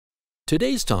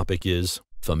Today's topic is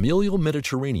Familial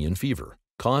Mediterranean Fever,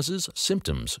 causes,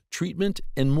 symptoms, treatment,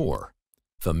 and more.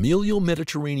 Familial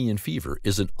Mediterranean fever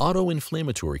is an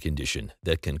autoinflammatory condition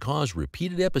that can cause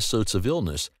repeated episodes of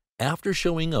illness after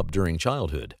showing up during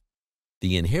childhood.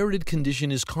 The inherited condition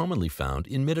is commonly found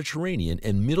in Mediterranean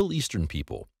and Middle Eastern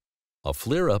people. A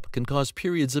flare-up can cause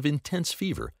periods of intense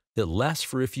fever that last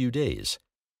for a few days.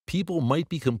 People might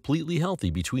be completely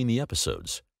healthy between the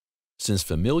episodes. Since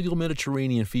familial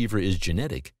Mediterranean fever is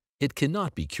genetic, it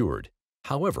cannot be cured.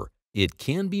 However, it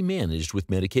can be managed with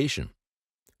medication.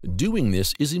 Doing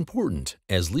this is important,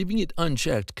 as leaving it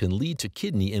unchecked can lead to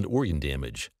kidney and organ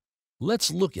damage. Let's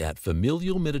look at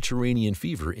familial Mediterranean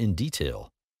fever in detail.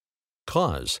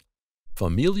 Cause: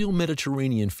 familial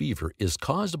Mediterranean fever is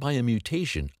caused by a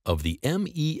mutation of the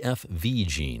MEFV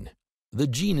gene. The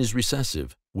gene is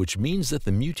recessive, which means that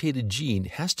the mutated gene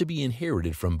has to be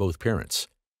inherited from both parents.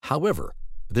 However,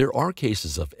 there are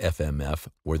cases of FMF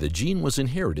where the gene was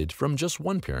inherited from just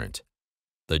one parent.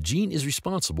 The gene is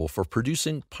responsible for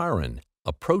producing pyrin,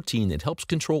 a protein that helps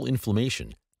control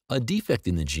inflammation. A defect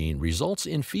in the gene results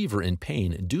in fever and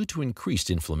pain due to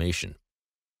increased inflammation.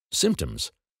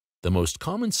 Symptoms: the most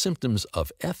common symptoms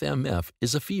of FMF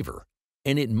is a fever,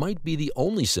 and it might be the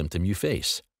only symptom you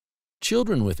face.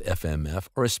 Children with FMF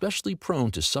are especially prone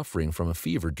to suffering from a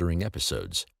fever during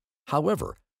episodes.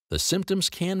 However, the symptoms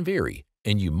can vary,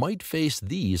 and you might face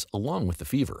these along with the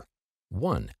fever.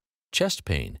 1. Chest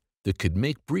pain that could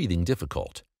make breathing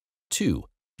difficult. 2.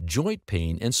 Joint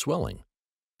pain and swelling.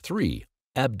 3.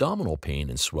 Abdominal pain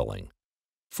and swelling.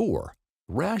 4.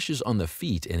 Rashes on the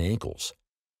feet and ankles.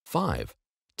 5.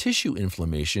 Tissue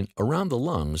inflammation around the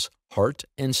lungs, heart,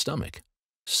 and stomach.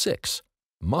 6.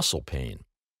 Muscle pain.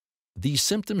 These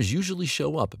symptoms usually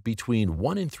show up between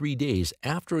 1 and 3 days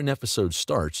after an episode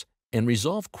starts and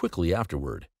resolve quickly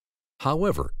afterward.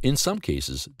 However, in some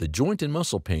cases, the joint and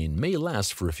muscle pain may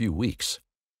last for a few weeks.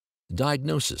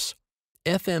 Diagnosis: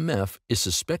 FMF is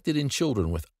suspected in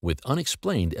children with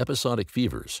unexplained episodic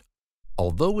fevers.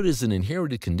 Although it is an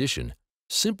inherited condition,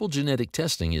 simple genetic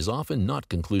testing is often not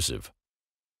conclusive.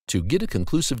 To get a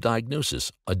conclusive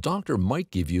diagnosis, a doctor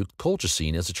might give you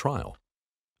colchicine as a trial.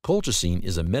 Colchicine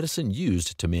is a medicine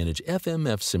used to manage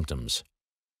FMF symptoms.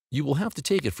 You will have to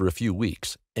take it for a few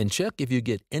weeks and check if you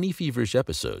get any feverish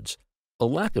episodes. A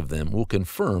lack of them will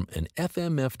confirm an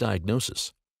FMF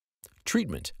diagnosis.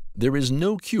 Treatment: there is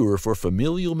no cure for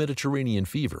familial Mediterranean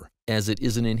fever, as it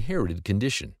is an inherited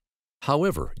condition.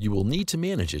 However, you will need to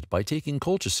manage it by taking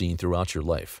colchicine throughout your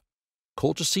life.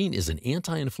 Colchicine is an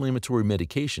anti-inflammatory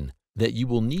medication that you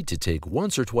will need to take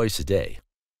once or twice a day.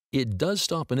 It does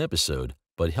stop an episode,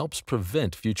 but helps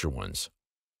prevent future ones.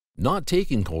 Not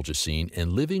taking colchicine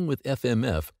and living with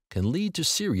FMF can lead to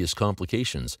serious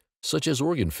complications, such as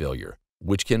organ failure,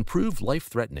 which can prove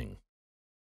life-threatening.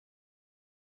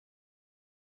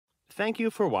 Thank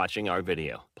you for watching our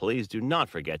video. Please do not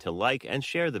forget to like and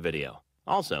share the video.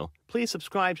 Also, please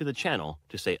subscribe to the channel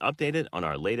to stay updated on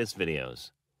our latest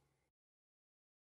videos.